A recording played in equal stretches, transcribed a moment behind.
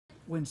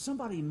When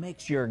somebody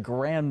makes your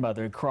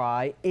grandmother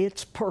cry,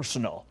 it's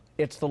personal.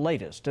 It's the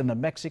latest in the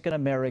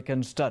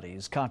Mexican-American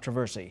Studies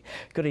controversy.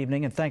 Good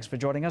evening and thanks for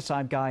joining us.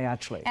 I'm Guy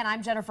Atchley. And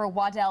I'm Jennifer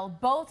Waddell.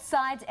 Both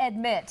sides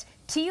admit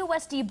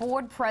TUSD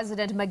board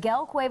president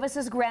Miguel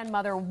Cuevas'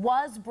 grandmother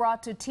was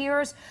brought to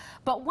tears.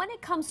 But when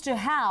it comes to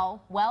how,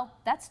 well,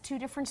 that's two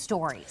different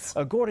stories.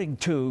 According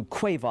to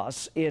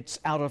Cuevas, it's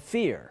out of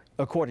fear.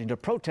 According to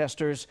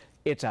protesters,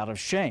 it's out of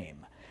shame.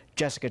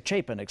 Jessica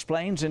Chapin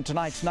explains in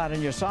tonight's Not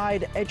on Your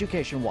Side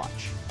Education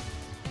Watch.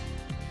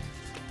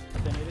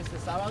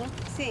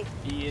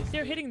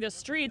 They're hitting the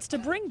streets to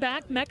bring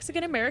back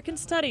Mexican-American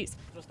studies.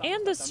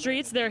 And the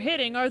streets they're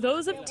hitting are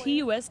those of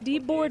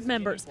TUSD board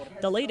members.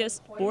 The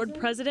latest, board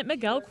president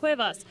Miguel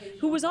Cuevas,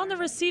 who was on the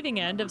receiving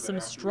end of some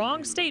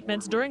strong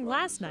statements during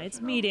last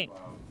night's meeting.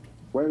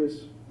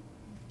 Cuevas,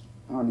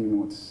 I don't even know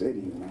what to say to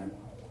you, man.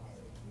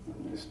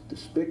 It's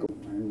despicable,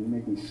 man. You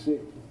make me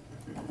sick.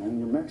 Man,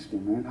 you're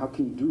Mexican, man. How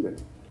can you do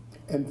that?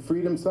 And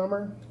Freedom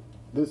Summer,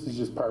 this is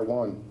just part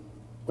one.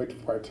 Wait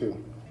for part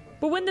two.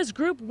 But when this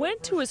group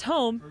went to his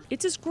home,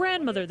 it's his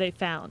grandmother they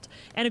found.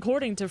 And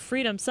according to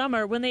Freedom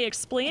Summer, when they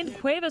explained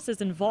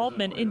Cuevas'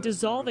 involvement in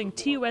dissolving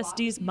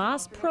TUSD's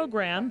MAS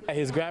program,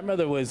 his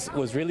grandmother was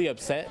really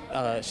upset.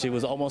 She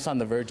was almost on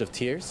the verge of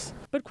tears.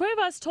 But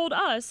Cuevas told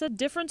us a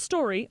different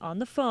story on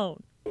the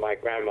phone. My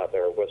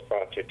grandmother was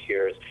brought to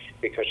tears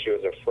because she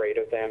was afraid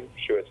of them.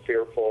 She was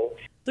fearful.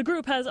 The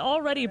group has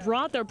already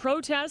brought their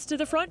protests to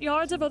the front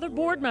yards of other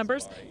board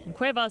members, and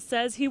Cuevas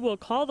says he will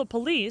call the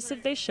police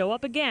if they show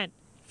up again.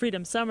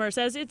 Freedom Summer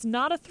says it's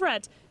not a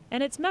threat,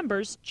 and its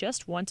members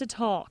just want to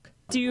talk.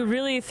 Do you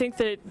really think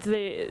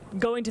that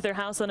going to their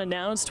house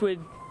unannounced would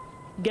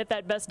get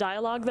that best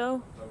dialogue,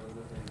 though?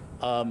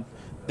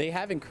 They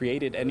haven't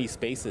created any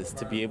spaces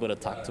to be able to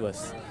talk to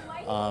us.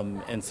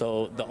 And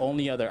so the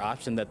only other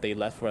option that they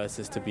left for us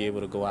is to be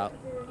able to go out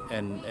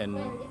and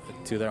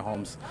to their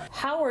homes.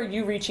 How are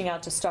you reaching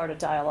out to start a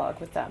dialogue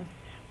with them?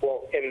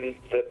 Well, in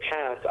the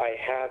past, I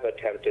have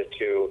attempted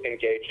to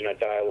engage in a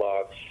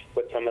dialogue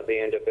with some of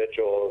the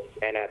individuals,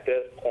 and at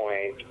this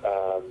point,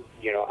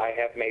 I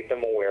have made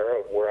them aware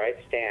of where I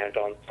stand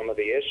on some of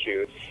the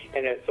issues,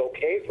 and it's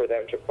okay for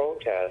them to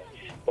protest,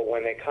 but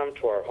when they come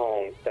to our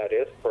homes, that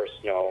is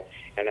personal,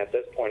 and at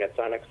this point, it's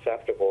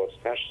unacceptable,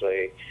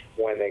 especially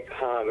when they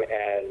come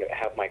and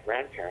have my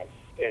grandparents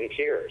in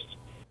tears.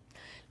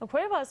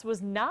 Cuevas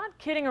was not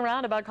kidding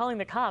around about calling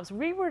the cops.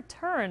 We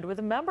returned with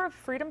a member of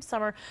Freedom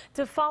Summer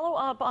to follow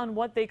up on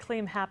what they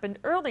claim happened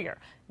earlier.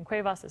 And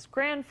Cuevas'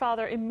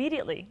 grandfather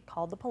immediately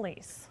called the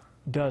police.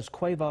 Does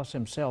Cuevas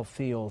himself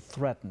feel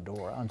threatened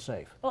or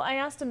unsafe? Well, I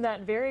asked him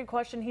that very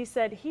question. He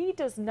said he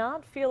does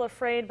not feel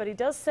afraid, but he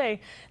does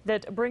say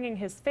that bringing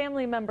his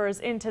family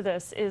members into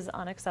this is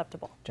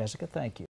unacceptable. Jessica, thank you.